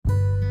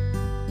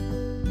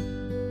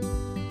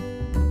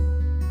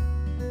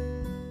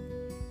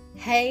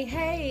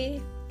Hey,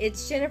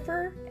 it's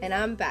Jennifer, and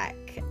I'm back,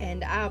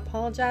 and I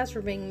apologize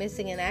for being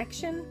missing in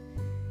action.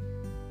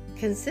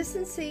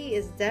 Consistency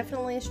is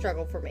definitely a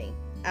struggle for me.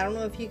 I don't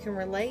know if you can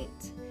relate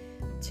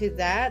to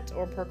that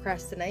or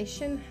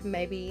procrastination.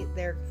 Maybe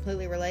they're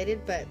completely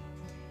related, but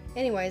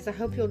anyways, I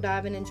hope you'll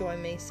dive in and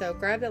join me. So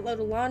grab that load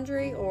of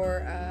laundry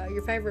or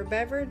your favorite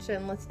beverage,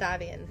 and let's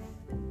dive in.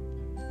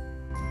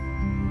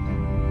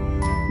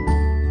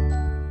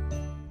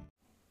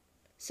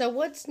 So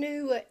what's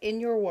new in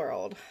your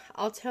world?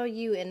 I'll tell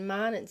you, in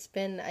mine, it's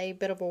been a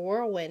bit of a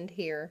whirlwind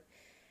here.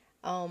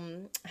 I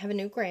have a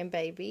new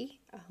grandbaby.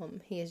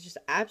 He is just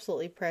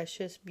absolutely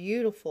precious,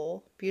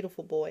 beautiful,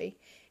 beautiful boy.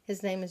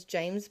 His name is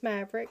James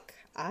Maverick.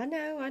 I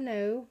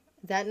know.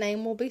 That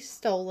name will be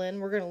stolen.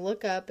 We're going to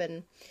look up,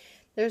 and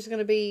there's going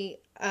to be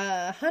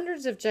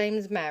hundreds of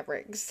James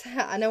Mavericks.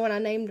 I know when I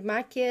named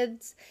my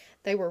kids,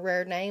 they were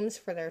rare names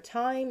for their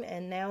time,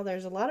 and now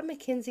there's a lot of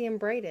Mackenzie and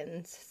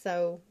Bradens.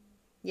 So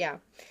yeah,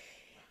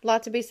 a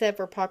lot to be said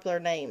for popular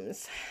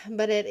names.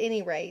 But at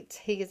any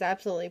rate, he is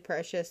absolutely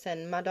precious.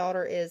 And my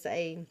daughter is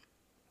a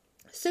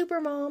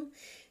super mom.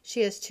 She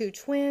has 2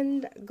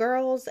 twin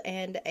girls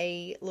and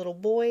a little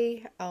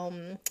boy.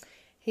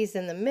 He's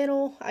in the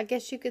middle, I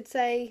guess you could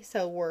say.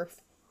 So we're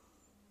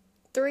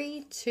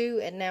 3, 2,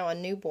 and now a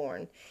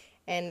newborn.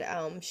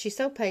 And she's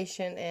so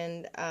patient,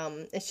 and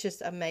it's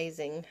just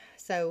amazing.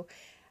 So,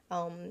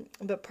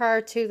 but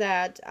prior to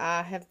that,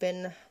 I have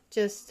been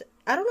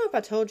I don't know if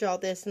I told y'all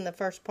this in the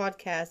first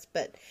podcast,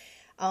 but,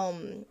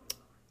 when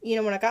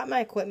I got my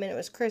equipment, it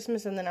was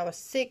Christmas, and then I was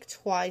sick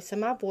twice, and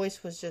my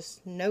voice was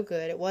just no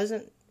good. It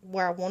wasn't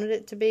where I wanted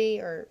it to be,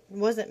 or it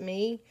wasn't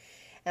me,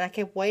 and I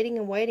kept waiting,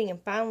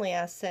 and finally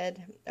I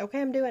said, okay,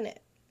 I'm doing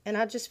it, and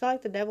I just feel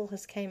like the devil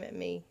has came at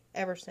me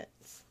ever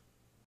since.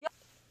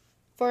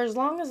 For as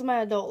long as my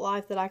adult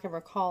life that I can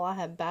recall, I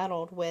have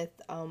battled with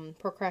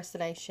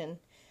procrastination.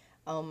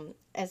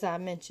 As I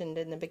mentioned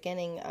in the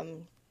beginning,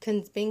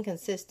 being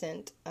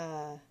consistent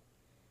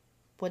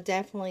would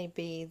definitely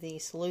be the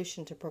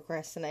solution to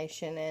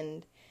procrastination,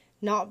 and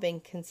not being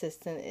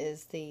consistent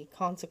is the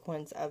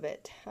consequence of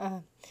it.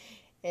 I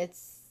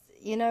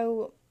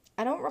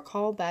don't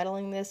recall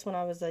battling this when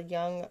I was a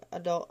young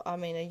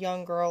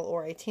girl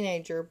or a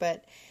teenager,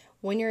 but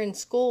when you're in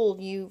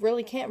school, you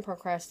really can't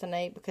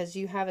procrastinate because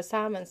you have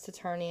assignments to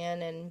turn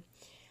in,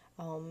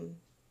 and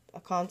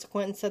a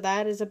consequence of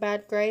that is a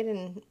bad grade.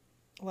 And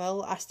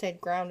well, I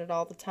stayed grounded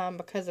all the time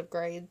because of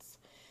grades.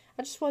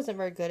 I just wasn't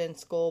very good in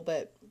school,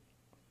 but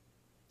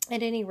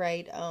at any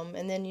rate,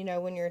 and then,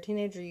 when you're a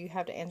teenager, you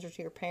have to answer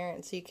to your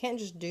parents, so you can't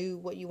just do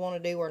what you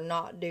want to do or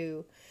not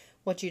do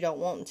what you don't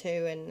want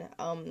to.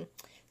 And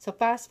so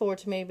fast forward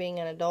to me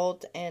being an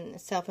adult and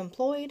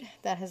self-employed,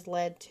 that has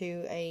led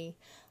to a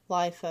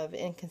life of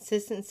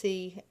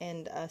inconsistency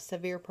and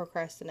severe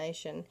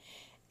procrastination.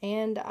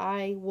 And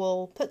I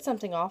will put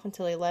something off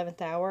until the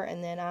 11th hour,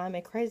 and then I'm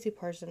a crazy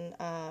person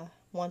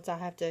once I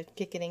have to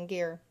kick it in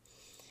gear.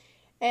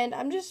 And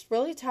I'm just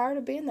really tired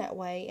of being that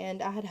way,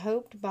 and I had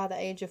hoped by the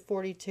age of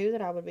 42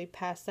 that I would be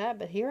past that,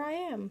 but here I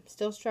am,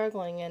 still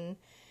struggling.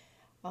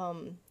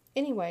 And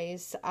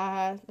anyways,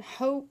 I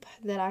hope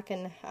that I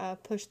can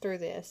push through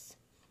this.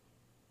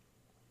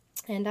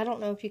 And I don't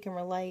know if you can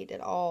relate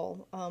at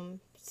all.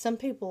 Some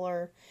people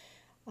are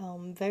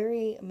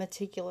very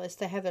meticulous.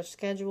 They have their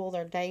schedule,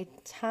 their day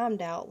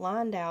timed out,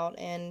 lined out,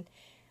 and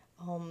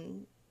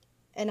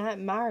I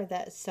admire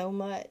that so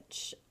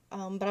much.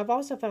 But I've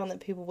also found that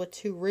people with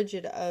too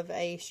rigid of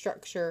a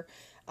structure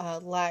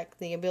lack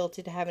the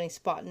ability to have any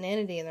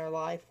spontaneity in their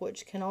life,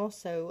 which can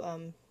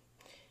also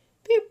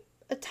be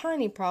a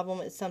tiny problem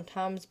at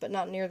sometimes, but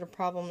not near the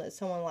problem that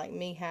someone like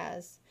me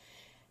has.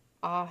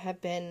 I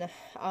have been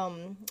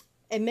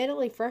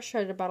admittedly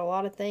frustrated about a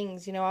lot of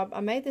things.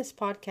 I made this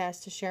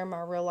podcast to share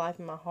my real life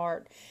and my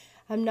heart.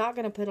 I'm not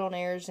going to put on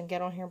airs and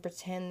get on here and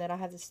pretend that I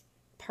have this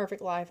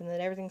perfect life and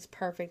that everything's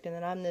perfect and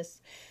that I'm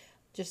this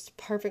just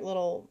perfect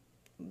little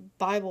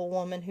Bible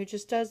woman who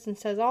just does and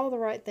says all the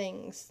right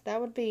things. That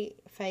would be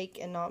fake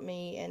and not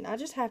me. And I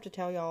just have to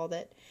tell y'all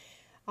that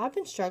I've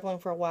been struggling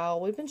for a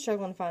while. We've been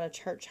struggling to find a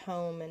church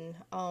home,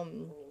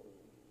 and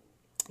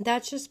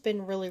that's just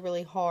been really,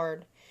 really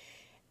hard.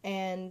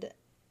 And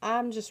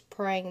I'm just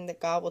praying that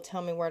God will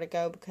tell me where to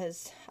go,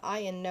 because I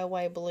in no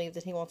way believe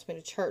that He wants me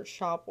to church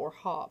shop or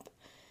hop.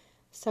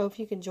 So if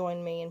you could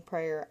join me in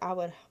prayer, I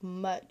would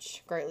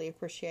much greatly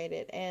appreciate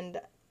it.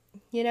 And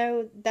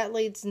that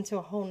leads into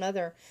a whole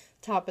nother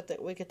topic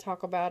that we could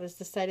talk about, is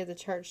the state of the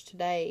church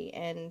today.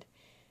 And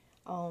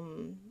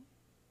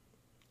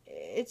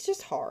it's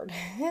just hard.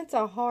 It's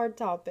a hard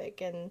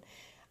topic. And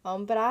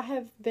but I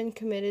have been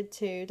committed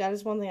to, that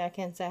is one thing I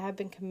can say, I have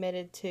been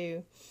committed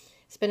to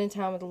spending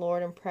time with the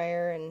Lord in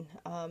prayer and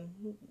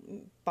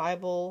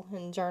Bible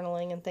and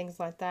journaling and things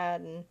like that.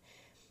 And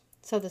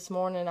so this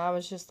morning I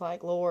was just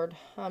like, Lord,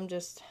 I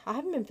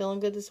haven't been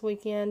feeling good this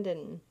weekend,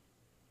 and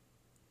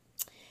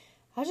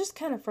I was just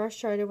kind of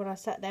frustrated when I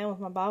sat down with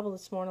my Bible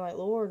this morning, like,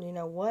 Lord,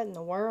 what in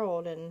the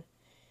world? And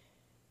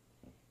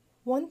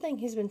one thing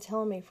he's been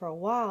telling me for a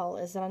while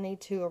is that I need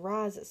to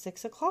arise at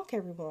 6 o'clock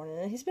every morning.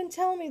 And he's been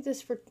telling me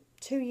this for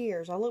 2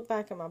 years. I look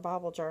back at my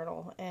Bible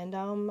journal, and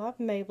I've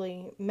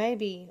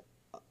maybe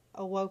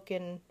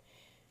awoken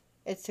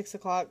at 6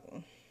 o'clock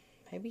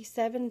maybe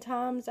 7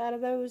 times out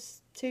of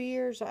those 2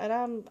 years.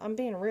 And I'm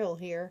being real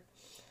here.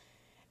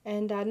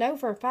 And I know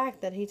for a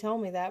fact that he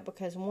told me that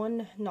because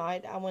one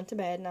night I went to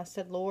bed and I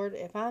said, Lord,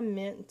 if I'm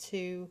meant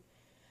to,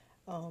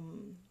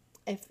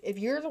 if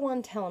you're the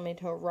one telling me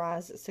to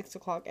arise at 6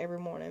 o'clock every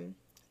morning,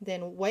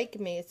 then wake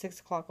me at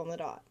 6 o'clock on the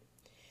dot.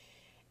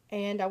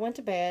 And I went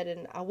to bed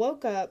and I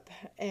woke up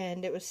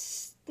and it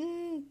was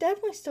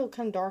definitely still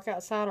kind of dark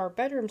outside. Our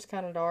bedroom's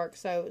kind of dark,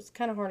 so it's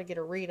kind of hard to get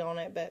a read on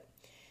it. But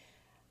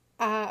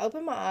I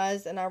opened my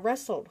eyes and I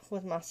wrestled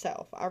with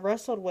myself. I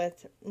wrestled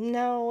with,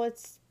 no,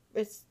 it's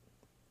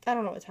I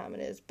don't know what time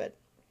it is, but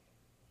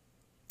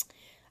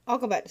I'll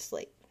go back to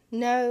sleep.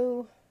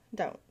 No,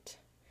 don't.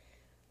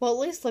 Well, at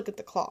least look at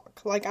the clock.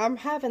 Like, I'm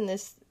having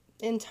this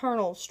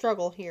internal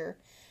struggle here.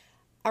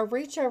 I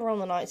reach over on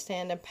the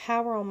nightstand and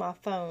power on my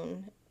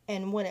phone,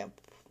 and when it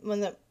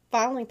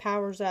finally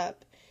powers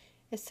up,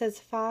 it says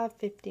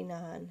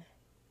 5:59.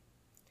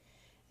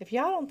 If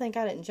y'all don't think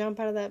I didn't jump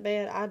out of that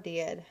bed, I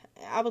did.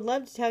 I would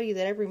love to tell you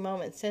that every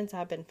moment since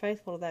I've been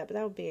faithful to that, but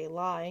that would be a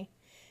lie.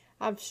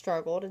 I've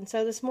struggled. And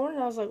so this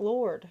morning I was like,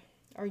 Lord,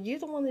 are you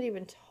the one that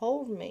even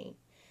told me?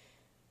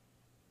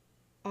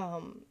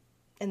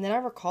 And then I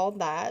recalled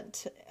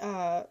that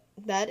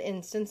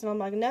instance, and I'm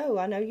like, no,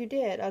 I know you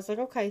did. I was like,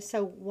 okay,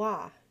 so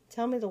why?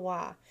 Tell me the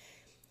why.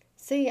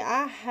 See,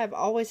 I have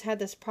always had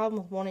this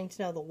problem with wanting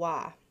to know the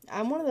why.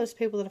 I'm one of those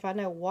people that if I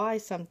know why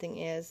something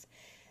is,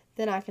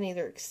 then I can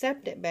either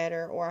accept it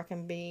better or I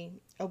can be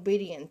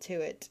obedient to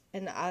it.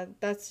 And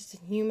that's just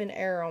a human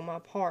error on my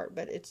part,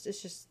 but it's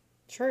just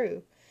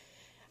true.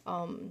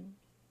 And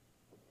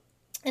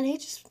he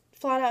just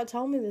flat out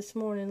told me this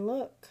morning,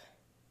 look,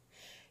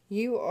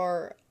 you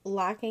are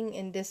lacking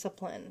in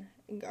discipline.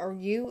 Or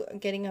you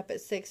getting up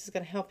at 6 is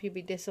going to help you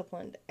be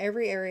disciplined.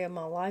 Every area of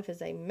my life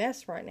is a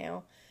mess right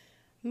now.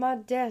 My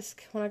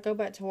desk, when I go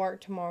back to work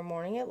tomorrow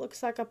morning, it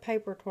looks like a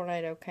paper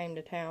tornado came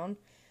to town.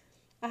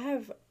 I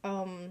have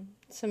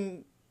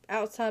some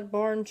outside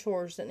barn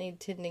chores that need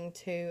tending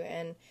to,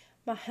 and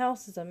my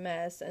house is a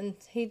mess. And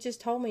he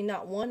just told me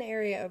not one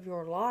area of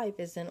your life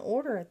is in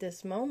order at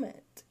this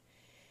moment.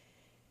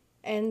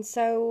 And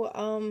so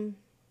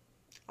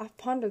I've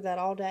pondered that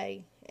all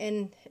day.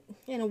 And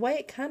in a way,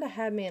 it kind of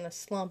had me in a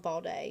slump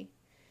all day.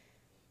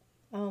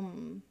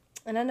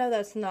 And I know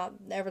that's not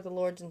ever the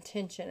Lord's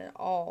intention at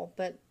all,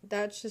 but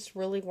that's just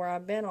really where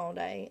I've been all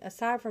day.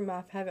 Aside from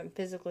I haven't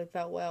physically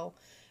felt well,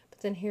 but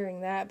then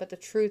hearing that, but the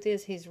truth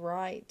is he's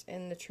right.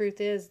 And the truth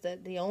is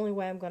that the only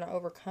way I'm going to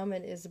overcome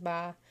it is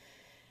by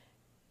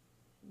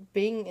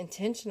being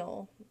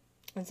intentional.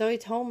 And so he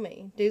told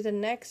me, do the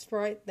next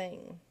right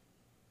thing,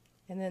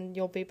 and then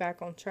you'll be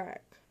back on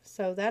track.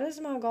 So that is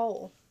my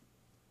goal.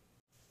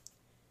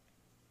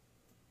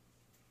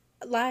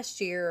 Last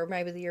year, or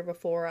maybe the year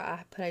before,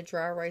 I put a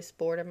dry erase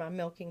board in my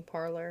milking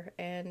parlor,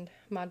 and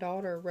my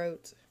daughter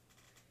wrote,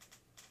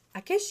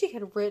 I guess she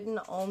had written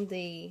on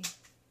the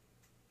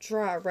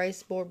dry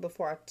erase board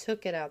before I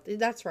took it out.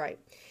 That's right.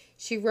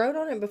 She wrote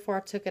on it before I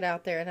took it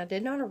out there, and I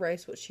did not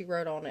erase what she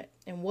wrote on it.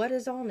 And what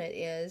is on it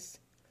is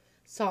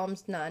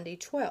Psalms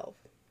 90:12.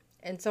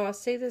 And so I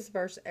see this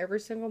verse every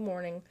single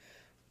morning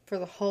for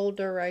the whole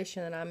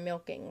duration that I'm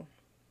milking.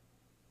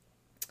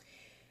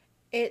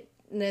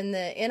 Then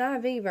the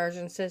NIV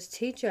version says,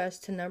 teach us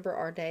to number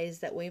our days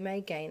that we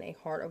may gain a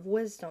heart of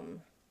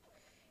wisdom.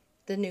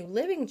 The New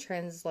Living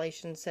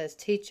Translation says,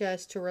 teach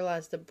us to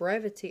realize the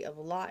brevity of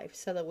life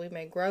so that we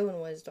may grow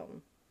in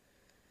wisdom.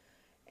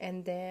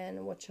 And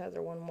then, which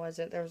other one was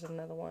it? There was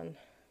another one.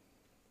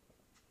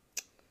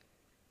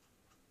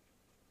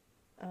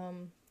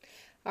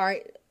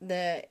 Alright,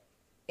 the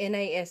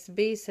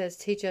NASB says,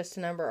 teach us to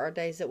number our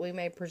days that we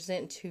may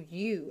present to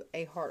you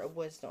a heart of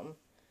wisdom.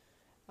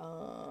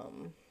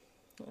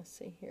 Let's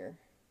see here.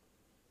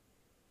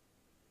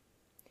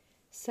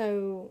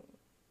 So,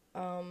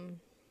 let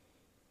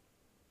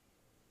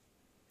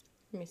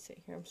me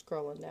see here. I'm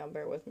scrolling down.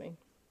 Bear with me.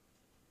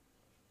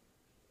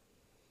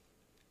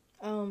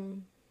 There's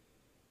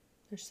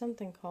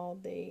something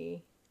called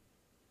never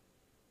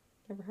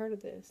heard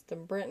of this, the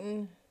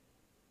Brenton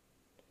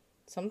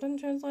something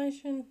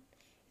translation.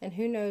 And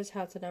who knows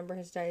how to number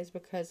his days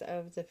because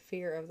of the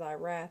fear of thy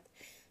wrath.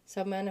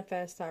 So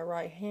manifest thy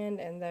right hand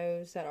and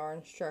those that are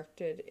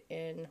instructed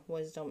in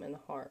wisdom in the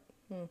heart.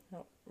 I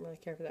don't really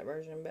care for that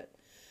version, but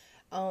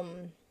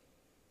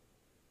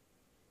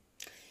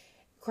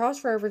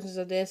cross references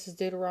of this is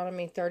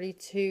Deuteronomy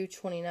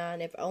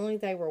 32:29. If only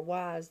they were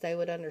wise, they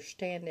would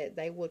understand it.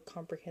 They would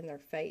comprehend their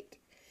fate.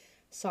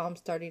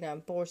 Psalms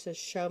 39:4 says,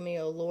 show me,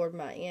 O Lord,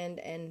 my end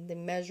and the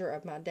measure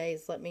of my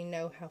days. Let me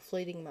know how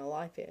fleeting my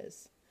life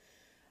is.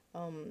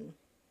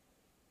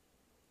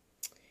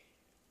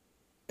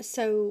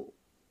 So,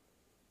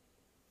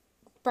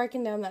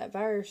 breaking down that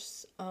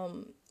verse,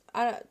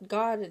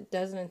 God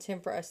doesn't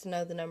intend for us to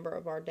know the number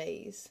of our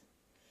days,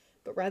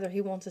 but rather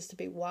He wants us to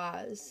be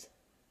wise.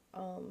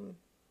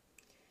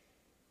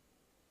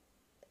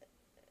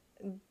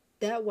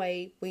 That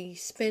way we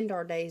spend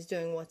our days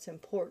doing what's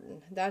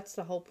important. That's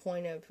the whole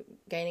point of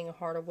gaining a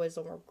heart of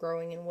wisdom or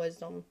growing in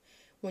wisdom.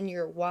 When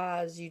you're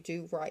wise, you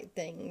do right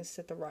things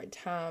at the right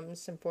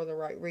times and for the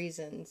right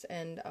reasons.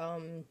 And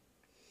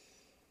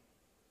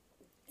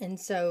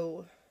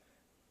so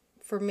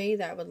for me,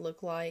 that would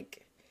look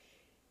like,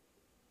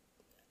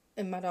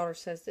 and my daughter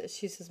says this,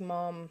 she says,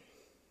 Mom,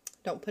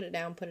 don't put it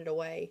down, put it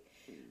away.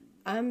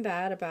 I'm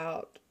bad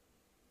about,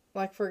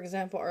 like, for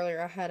example,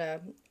 earlier I had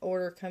a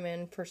order come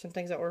in for some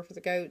things I ordered for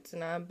the goats,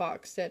 and I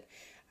unboxed it.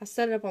 I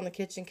set it up on the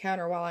kitchen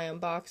counter while I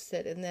unboxed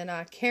it, and then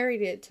I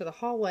carried it to the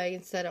hallway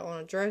and set it on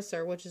a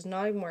dresser, which is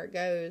not even where it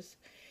goes.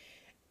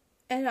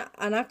 And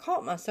I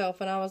caught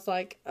myself, and I was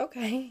like,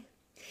 okay,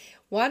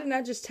 why didn't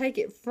I just take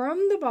it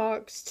from the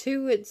box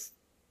to its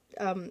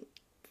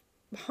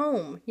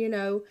home, you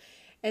know?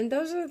 And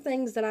those are the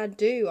things that I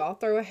do. I'll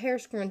throw a hair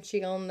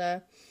scrunchie on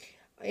the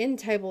end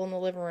table in the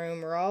living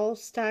room, or I'll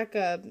stack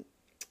a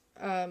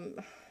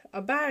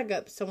bag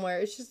up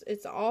somewhere.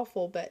 It's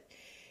awful. But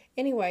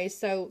anyway,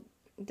 so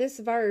this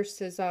verse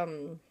is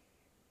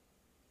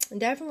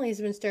definitely has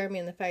been staring me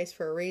in the face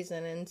for a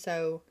reason. And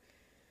so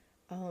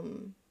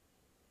have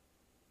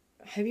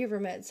you ever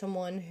met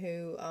someone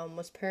who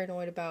was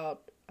paranoid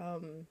about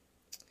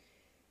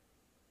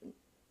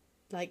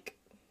like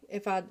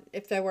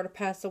if they were to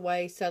pass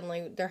away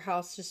suddenly, their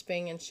house just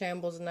being in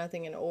shambles and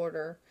nothing in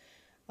order?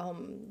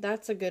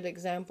 That's a good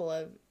example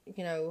of,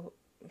 you know,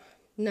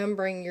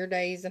 numbering your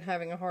days and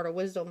having a heart of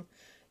wisdom.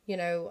 You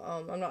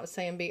know, I'm not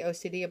saying be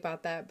OCD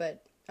about that,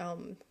 but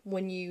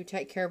when you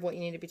take care of what you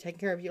need to be taken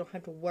care of, you don't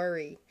have to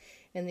worry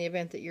in the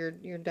event that your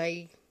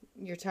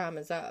time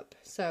is up.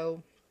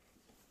 So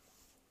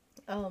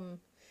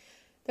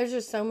there's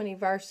just so many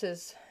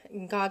verses,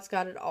 and God's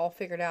got it all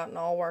figured out and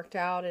all worked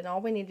out, and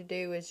all we need to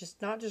do is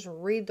just not just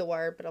read the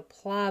word, but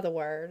apply the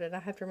word. And I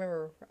have to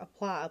remember,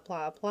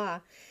 apply.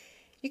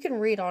 You can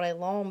read all day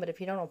long, but if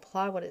you don't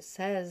apply what it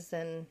says,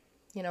 then,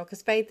 you know,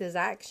 because faith is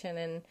action,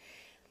 and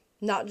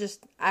not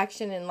just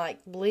action in like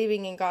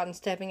believing in God and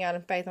stepping out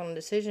in faith on a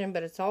decision,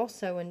 but it's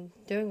also in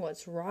doing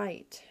what's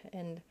right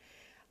and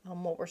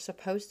what we're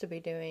supposed to be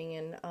doing.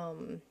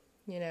 And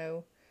you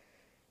know,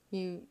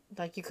 you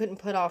couldn't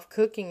put off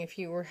cooking if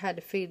you had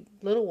to feed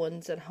little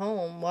ones at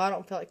home. Well, I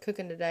don't feel like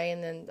cooking today,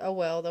 and then, oh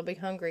well, they'll be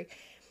hungry.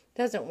 It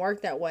doesn't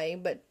work that way.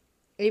 But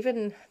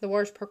even the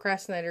worst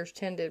procrastinators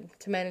tend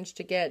to manage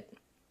to get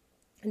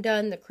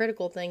done the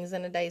critical things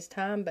in a day's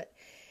time, but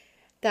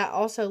that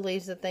also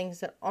leaves the things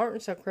that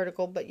aren't so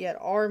critical but yet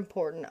are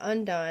important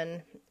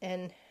undone,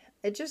 and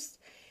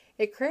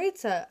it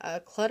creates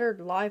a cluttered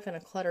life and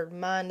a cluttered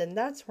mind, and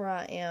that's where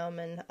I am.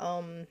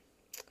 And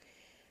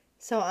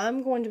so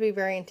I'm going to be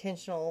very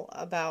intentional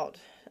about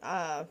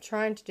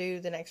trying to do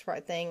the next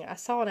right thing. I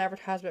saw an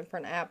advertisement for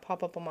an app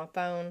pop up on my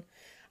phone.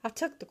 I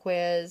took the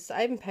quiz.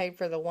 I even paid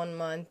for the 1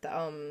 month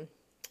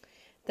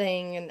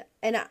thing,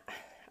 and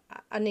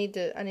I need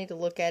to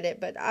look at it,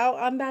 but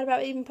I'm bad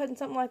about even putting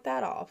something like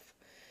that off.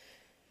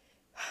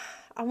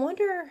 I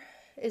wonder,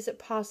 is it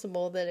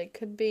possible that it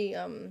could be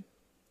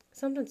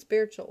something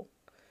spiritual?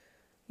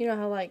 You know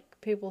how like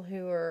people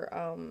who are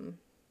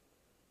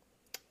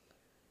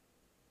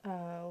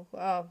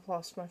I've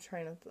lost my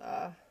train of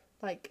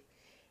like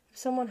if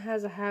someone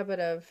has a habit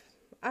of,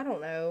 I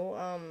don't know,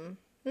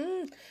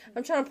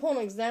 I'm trying to pull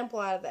an example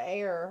out of the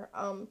air.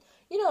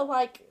 You know,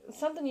 like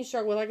something you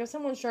struggle with, like if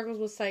someone struggles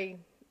with, say,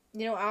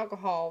 you know,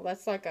 alcohol,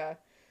 it's like a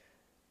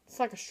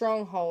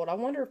stronghold. I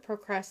wonder if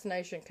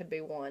procrastination could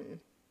be one.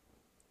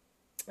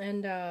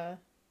 And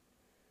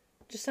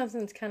just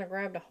something that's kind of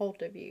grabbed a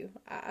hold of you.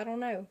 I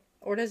don't know.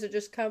 Or does it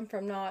just come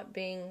from not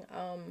being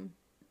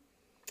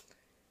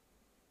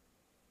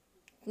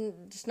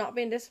just not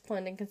being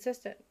disciplined and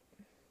consistent?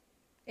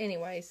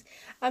 Anyways,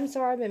 I'm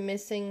sorry I've been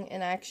missing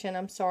in action.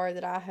 I'm sorry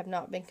that I have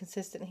not been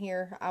consistent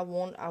here. I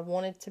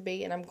wanted to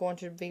be, and I'm going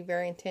to be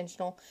very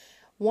intentional.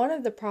 One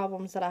of the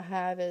problems that I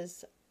have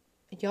is,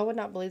 y'all would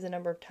not believe the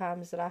number of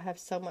times that I have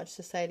so much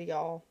to say to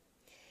y'all,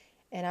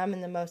 and I'm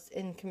in the most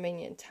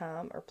inconvenient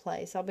time or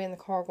place. I'll be in the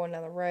car going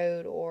down the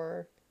road,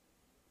 or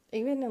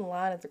even in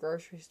line at the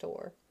grocery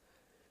store.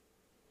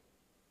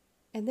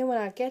 And then when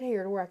I get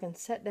here to where I can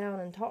sit down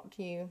and talk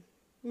to you,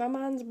 my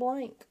mind's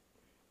blank.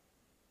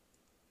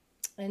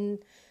 And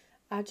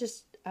I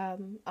just, I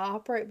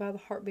operate by the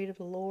heartbeat of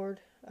the Lord,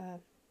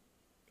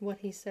 what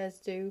He says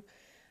do.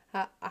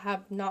 I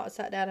have not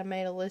sat down and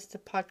made a list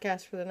of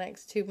podcasts for the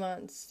next 2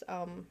 months.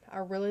 I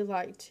really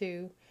like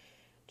to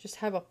just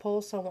have a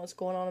pulse on what's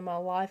going on in my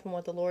life and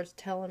what the Lord's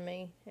telling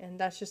me. And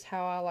that's just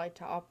how I like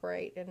to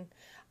operate. And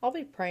I'll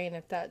be praying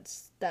if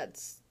that's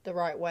the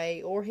right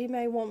way. Or He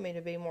may want me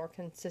to be more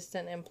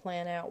consistent and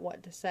plan out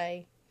what to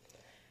say.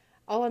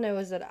 All I know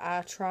is that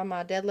I try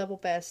my dead level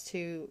best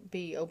to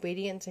be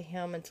obedient to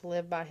Him and to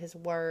live by His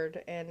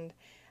word. And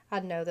I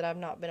know that I've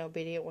not been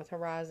obedient with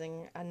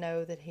Arising. I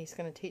know that He's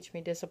going to teach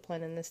me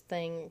discipline in this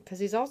thing, because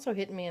He's also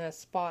hitting me in a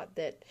spot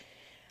that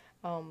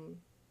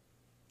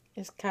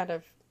is kind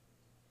of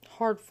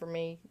hard for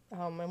me.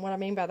 And what I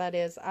mean by that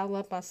is I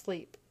love my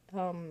sleep.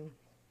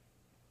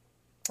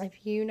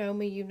 If you know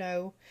me, you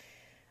know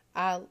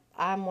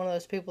I'm one of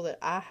those people that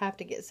I have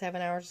to get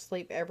 7 hours of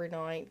sleep every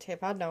night.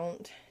 If I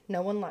don't,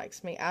 no one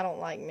likes me. I don't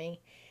like me.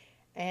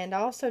 And I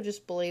also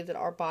just believe that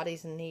our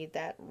bodies need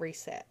that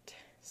reset.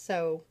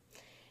 So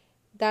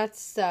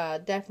that's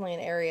definitely an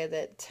area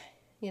that,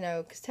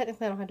 because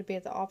technically I don't have to be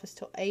at the office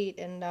till 8.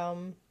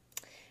 And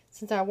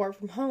since I work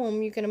from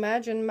home, you can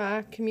imagine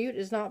my commute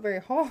is not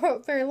very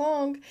hard, very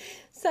long.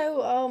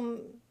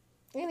 So,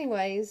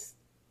 anyways,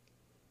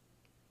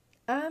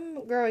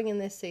 I'm growing in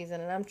this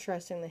season, and I'm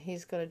trusting that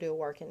He's going to do a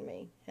work in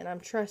me. And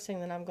I'm trusting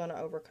that I'm going to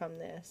overcome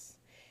this.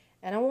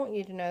 And I want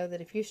you to know that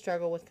if you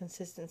struggle with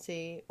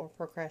consistency or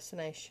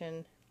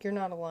procrastination, you're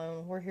not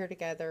alone. We're here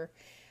together.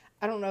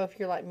 I don't know if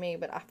you're like me,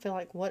 but I feel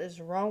like what is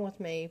wrong with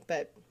me,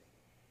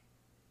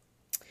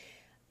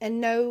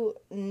 and no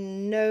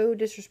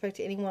disrespect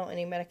to anyone on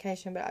any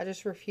medication, but I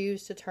just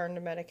refuse to turn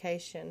to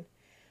medication.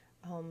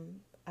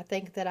 I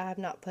think that I have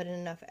not put in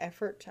enough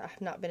effort. I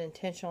have not been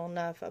intentional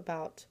enough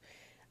about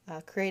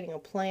creating a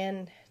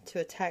plan to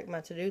attack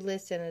my to-do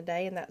list in a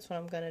day, and that's what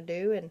I'm going to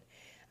do. And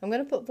I'm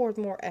going to put forth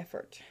more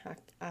effort.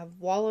 I've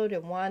wallowed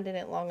and whined in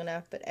it long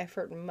enough, but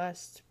effort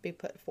must be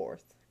put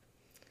forth.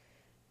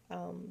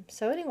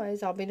 So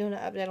anyways, I'll be doing an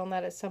update on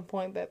that at some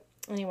point. But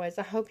anyways,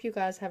 I hope you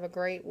guys have a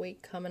great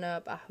week coming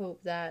up. I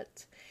hope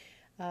that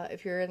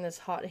if you're in this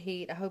hot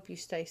heat, I hope you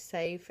stay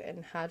safe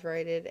and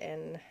hydrated.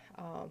 And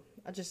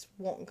I just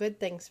want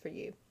good things for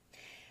you.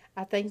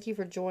 I thank you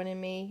for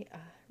joining me,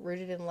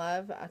 Rooted in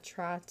Love. I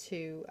try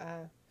to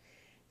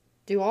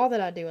do all that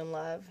I do in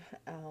love,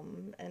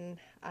 and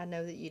I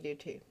know that you do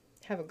too.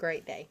 Have a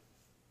great day.